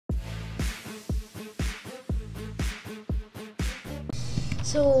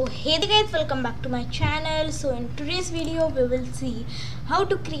So hey there guys, welcome back to my channel. So in today's video we will see how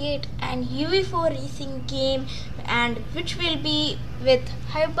to create an UE4 racing game, and which will be with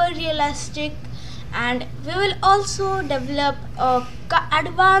hyper realistic, and we will also develop a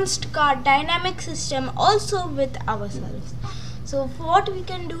advanced car dynamic system also with ourselves. So what we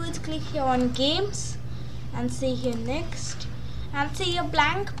can do is click here on games and say here next and say a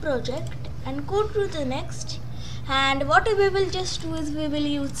blank project and go to the next. And what we will just do is we will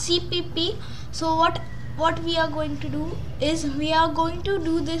use CPP. So what we are going to do is we are going to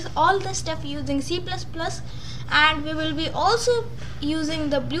do this all the stuff using C++, and we will be also using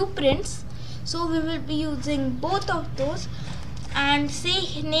the blueprints. So we will be using both of those, and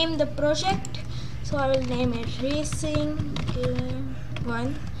say name the project. So I will name it Racing Game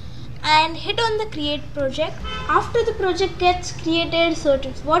 1 and hit on the create project. After the project gets created, so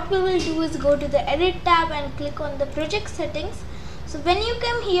what we will do is go to the edit tab and click on the project settings. So when you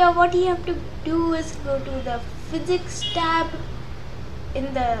come here, what you have to do is go to the physics tab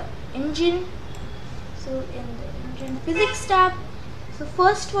in the engine. So in the engine physics tab, so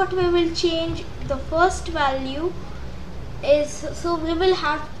first what we will change, the first value is, so we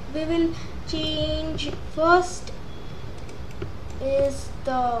will change first is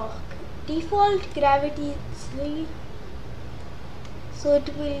the default gravity 3, so it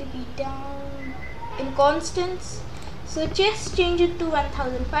will be down in constants. So just change it to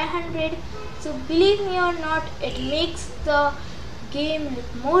 1500. So believe me or not, it makes the game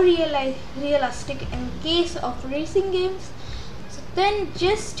look more realistic in case of racing games. So then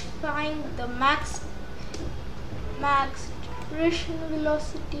just find the max depression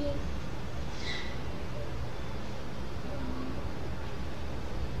velocity.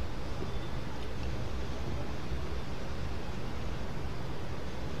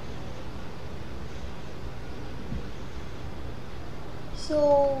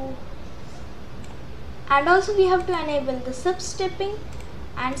 So, and also we have to enable the sub-stepping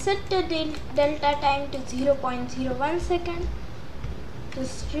and set the delta time to 0.01 second.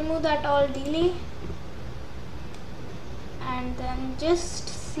 Just remove that all delay, and then just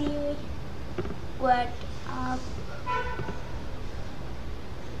see what up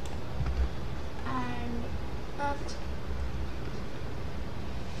and up.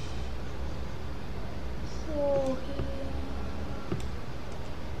 So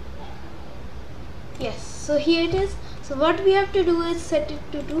yes, so here it is. So what we have to do is set it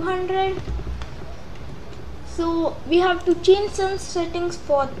to 200. So we have to change some settings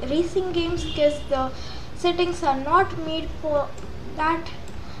for racing games because the settings are not made for that.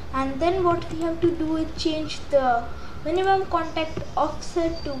 And then what we have to do is change the minimum contact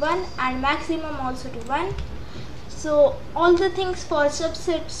offset to 1 and maximum also to 1. So all the things for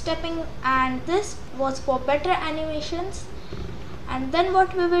stepping, and this was for better animations. And then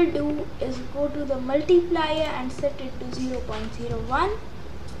what we will do is go to the multiplier and set it to 0.01,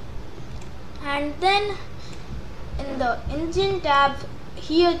 and then in the engine tab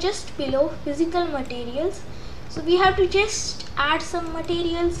here just below physical materials, so we have to just add some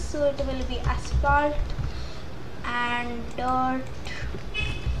materials. So it will be asphalt and dirt,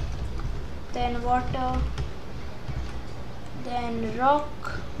 then water, then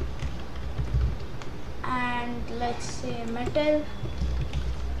rock, and let's say metal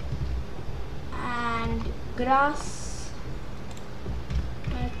and grass,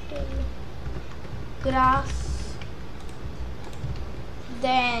 metal, grass,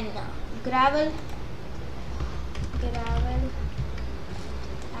 then gravel,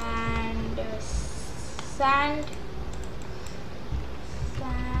 and sand,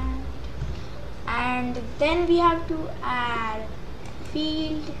 and then we have to add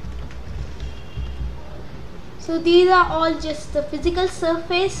field. So these are all just the physical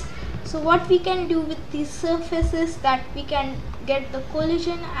surface. So what we can do with these surfaces, that we can get the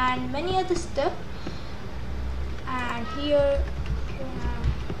collision and many other stuff. And here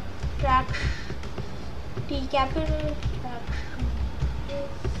track T capital,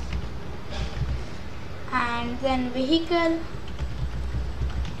 and then vehicle,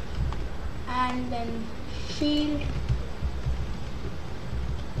 and then shield,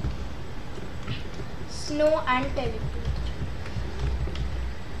 snow and teleport.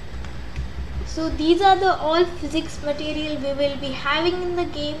 So these are the all physics material we will be having in the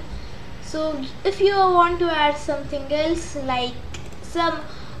game. So if you want to add something else, like some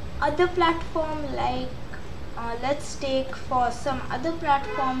other platform, like let's take for some other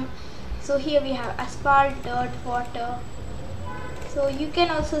platform. So here we have asphalt, dirt, water. So you can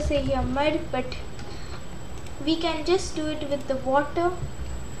also say here mud, but we can just do it with the water.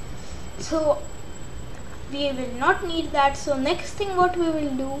 So we will not need that. So next thing what we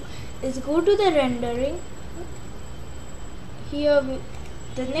will do is go to the rendering. Here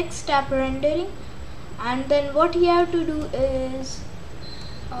the next tab, rendering, and then what you have to do is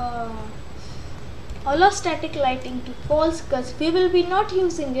allow static lighting to false, because we will be not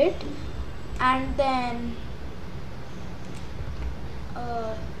using it. And then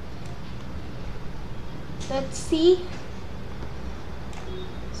let's see,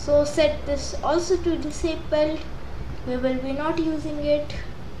 so set this also to disabled, we will be not using it.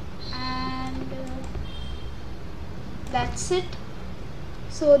 And that's it.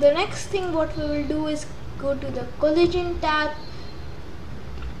 So the next thing what we will do is go to the collision tab.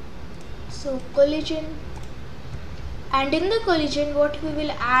 So collision, and in the collision what we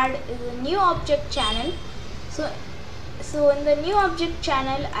will add is a new object channel. So in the new object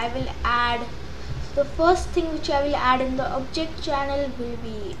channel I will add, the first thing which I will add in the object channel will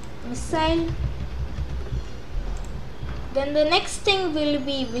be missile. Then the next thing will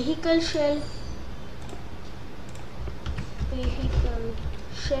be vehicle shell. Vehicle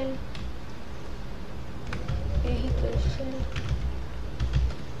shell. Vehicle shell.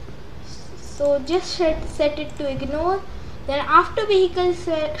 So just set it to ignore. Then after vehicle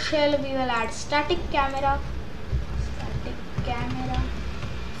shell we will add static camera. Static camera.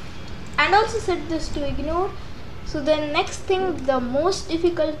 And also set this to ignore. So then next thing, the most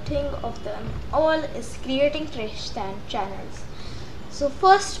difficult thing of them all is creating trace channels. So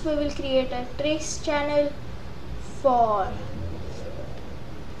first we will create a trace channel for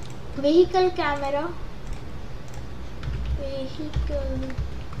vehicle camera. Vehicle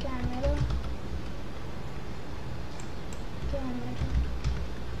camera.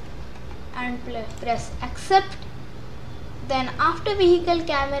 And press accept. Then after vehicle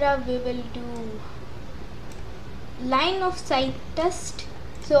camera we will do line of sight test.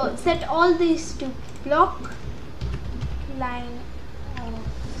 So set all these to block. Line of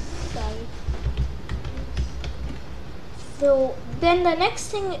sight. So then the next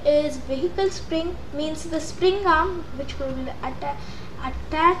thing is vehicle spring, means the spring arm which we will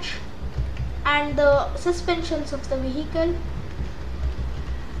attach, and the suspensions of the vehicle.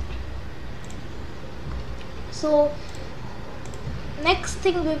 So next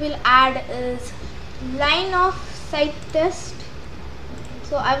thing we will add is line of sight test.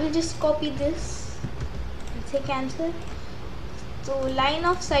 So I will just copy this and say cancel. So line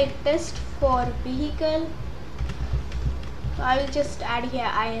of sight test for vehicle. So I will just add here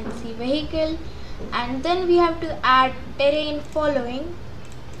INC vehicle, and then we have to add terrain following.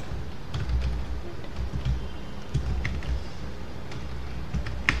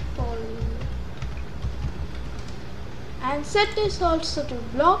 And set this also to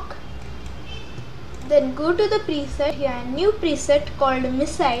block. Then go to the preset, here a new preset called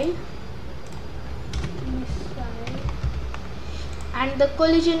missile. And the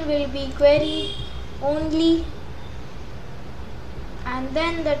collision will be query only, and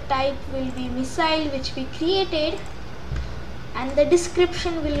then the type will be missile which we created, and the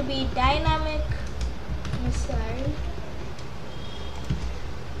description will be dynamic missile.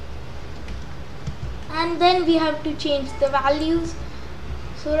 And then we have to change the values.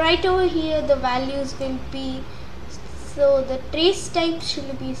 So right over here the values will be, so the trace type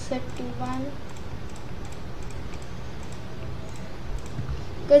should be set to 1,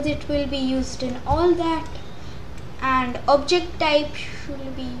 because it will be used in all that, and object type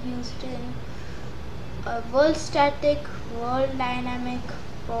should be used in world static, world dynamic,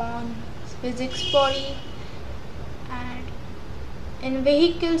 pawn, physics body, and in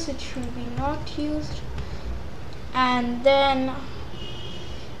vehicles it should be not used. And then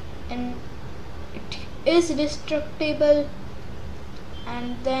it is destructible,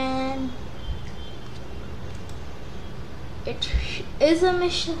 and then it is a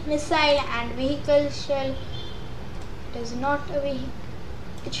missile, and vehicle shell, it is not a vehicle,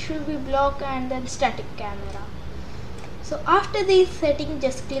 it should be block, and then static camera. So after this setting,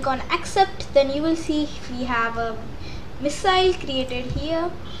 just click on accept. Then you will see we have a missile created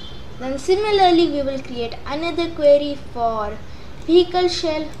here. Then similarly we will create another query for vehicle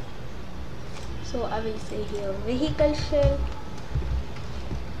shell. So I will say here vehicle shell,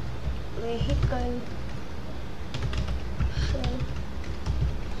 vehicle shell,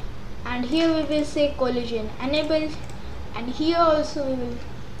 and here we will say collision enabled, and here also we will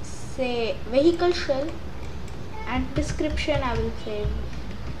say vehicle shell, and description I will say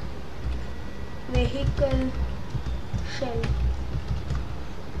vehicle shell.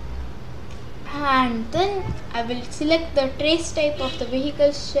 And then I will select the trace type of the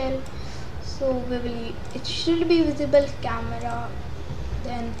vehicle shell. So it should be visible camera.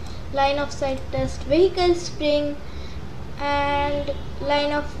 Then line of sight test vehicle spring, and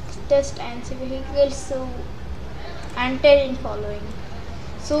line of test and vehicle, so and terrain following.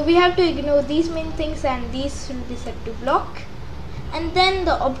 So we have to ignore these main things, and these will be set to block. And then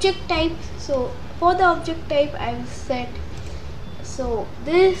the object type, so for the object type I will set so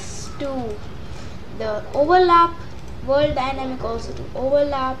this to the overlap, world dynamic also to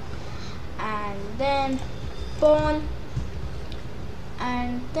overlap, and then pawn,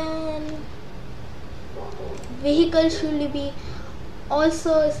 and then vehicle should be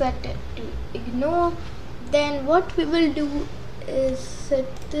also set to ignore. Then what we will do is set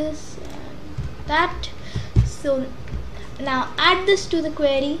this and that. So now add this to the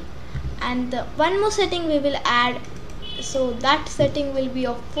query, and the one more setting we will add, so that setting will be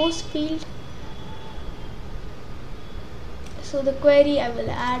of force field. So the query I will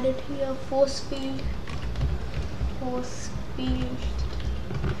add it here, force field.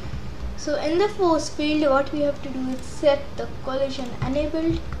 So in the force field what we have to do is set the collision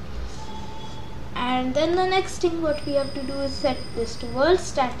enabled, and then the next thing what we have to do is set this to world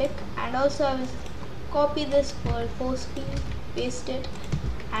static, and also I will copy this for force field, paste it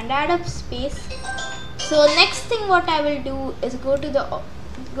and add up space. So next thing what I will do is go to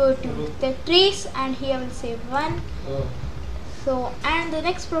the trace, and here I will say 1. So and the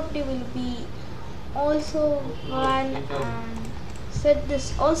next property will be also 1, and set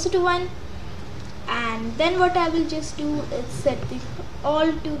this also to 1. And then what I will just do is set the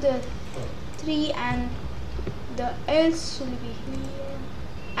all to the 3, and the else should be here,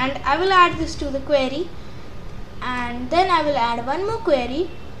 and I will add this to the query. And then I will add one more query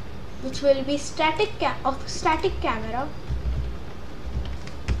which will be static camera.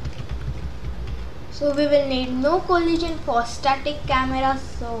 So we will need no collision for static camera.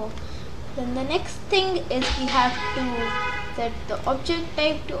 So then the next thing is we have to set the object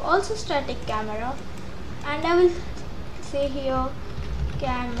type to also static camera, and I will say here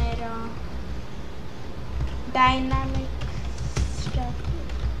camera dynamic static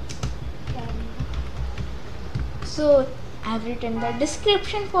camera. So I have written the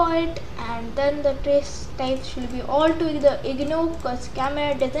description for it, and then the trace type should be all to the ignore because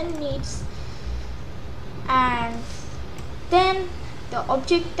camera doesn't needs, and then the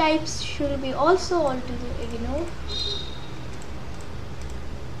object types should be also all to the ignore,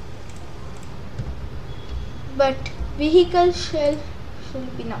 but vehicle shell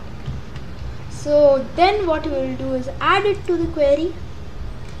should be not. So then what we will do is add it to the query.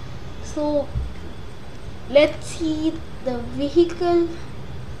 So let's see, the vehicle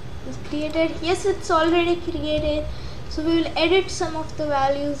is created. Yes, it's already created. So we will edit some of the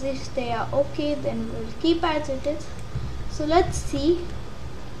values. If they are okay, then we'll keep as it is. So let's see.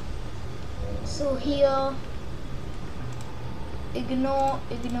 So here ignore,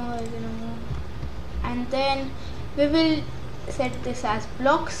 and then we will set this as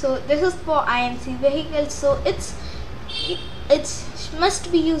block. So this is for INC vehicle, so it's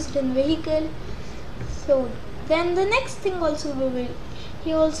must be used in vehicle. So then the next thing also we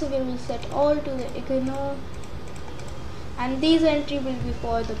will set all to the ignore, and these entry will be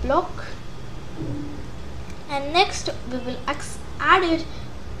for the block. And next we will add it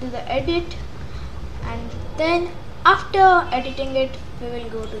to the edit, and then after editing it we will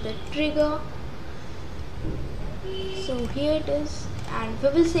go to the trigger. So here it is, and we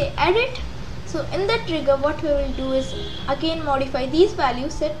will say edit. So in the trigger what we will do is again modify these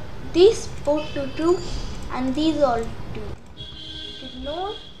values, set these both to true and these all to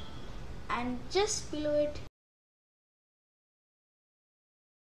ignore, and just below it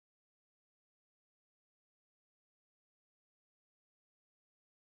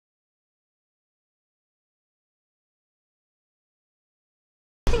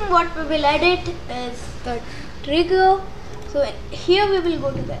what we will edit is the trigger. So here we will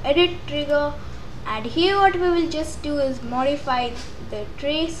go to the edit trigger, and here what we will just do is modify the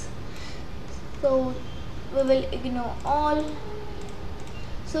trace. So we will ignore all.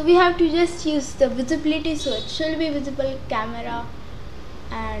 So we have to just use the visibility, so it should be visible camera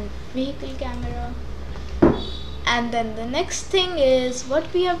and vehicle camera. And then the next thing is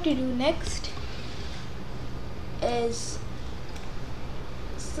what we have to do next is,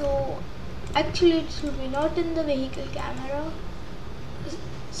 so actually it should be not in the vehicle camera,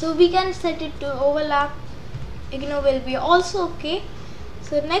 so we can set it to overlap. Ignore will be also okay.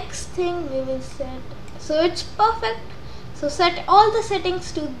 So next thing we will set, so it's perfect. So set all the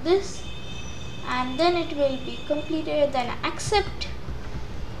settings to this, and then it will be completed. Then accept,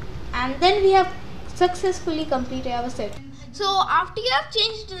 and then we have successfully completed our set. So after you have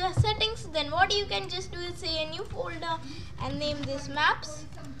changed the settings, then what you can just do is say a new folder and name this maps,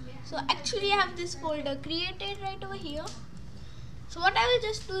 So actually I have this folder created right over here. So what I will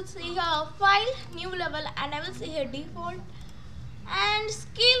just do is say here file, new level, and I will say here default, and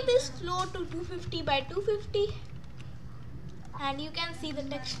scale this floor to 250 by 250, and you can see the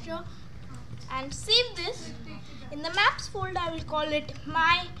texture, and save this. In the maps folder I will call it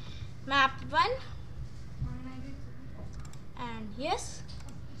my map 1, and yes.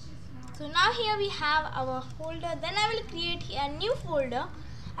 So now here we have our folder. Then I will create here a new folder.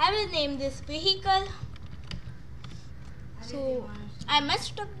 I will name this vehicle. So I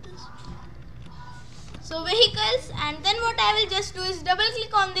messed up this. So vehicles, and then what I will just do is double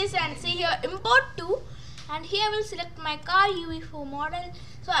click on this and say here import to, and here I will select my car UE4 model.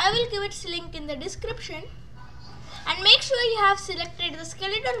 So I will give its link in the description, and make sure you have selected the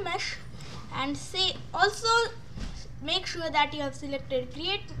skeletal mesh, and say also make sure that you have selected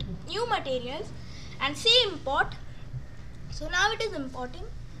create new materials and say import. So now it is importing.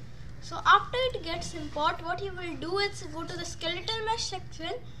 So after it gets import, what you will do is go to the skeletal mesh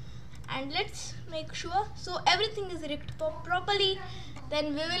section, and let's make sure so everything is rigged properly.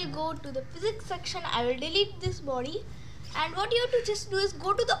 Then we will go to the physics section. I will delete this body, and what you have to just do is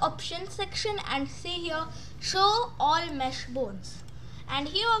go to the options section and say here show all mesh bones, and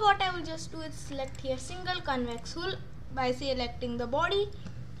here what I will just do is select here single convex hull by selecting the body,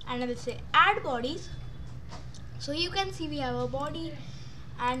 and I will say add bodies. So you can see we have a body,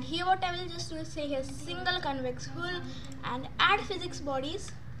 and here what I will just do is say here single convex hull and add physics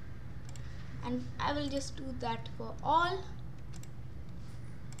bodies, and I will just do that for all.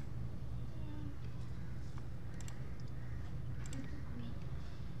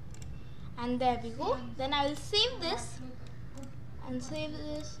 And there we go. Then I will save this and save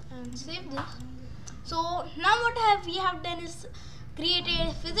this and save this. So now what we have done is created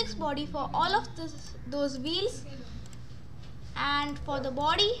a physics body for all of those wheels and for the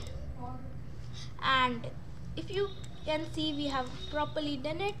body, and if you can see we have properly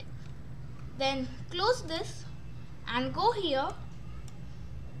done it. Then close this and go here,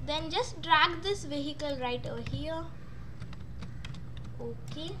 then just drag this vehicle right over here.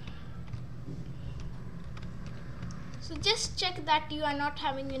 Okay, so just check that you are not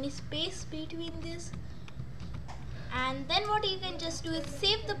having any space between this, and then what you can just do is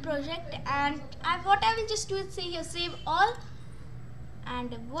save the project, and what I will just do is say here save all,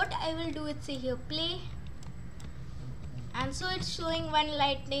 and what I will do is say here play, and so it's showing one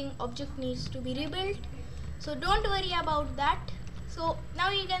lightning object needs to be rebuilt, so don't worry about that. So now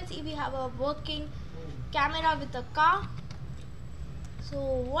you can see we have a working camera with a car. So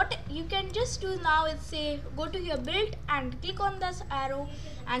what you can just do now is say go to your build and click on this arrow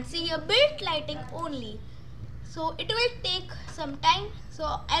and see your build lighting only. So it will take some time, so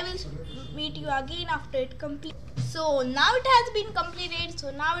I will meet you again after it complete. So now it has been completed,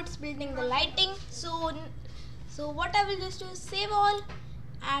 so now it's building the lighting. So what I will just do is save all,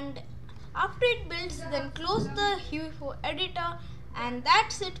 and after it builds then close the UE4 editor, and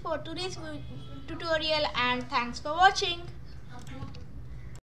that's it for today's tutorial, and thanks for watching.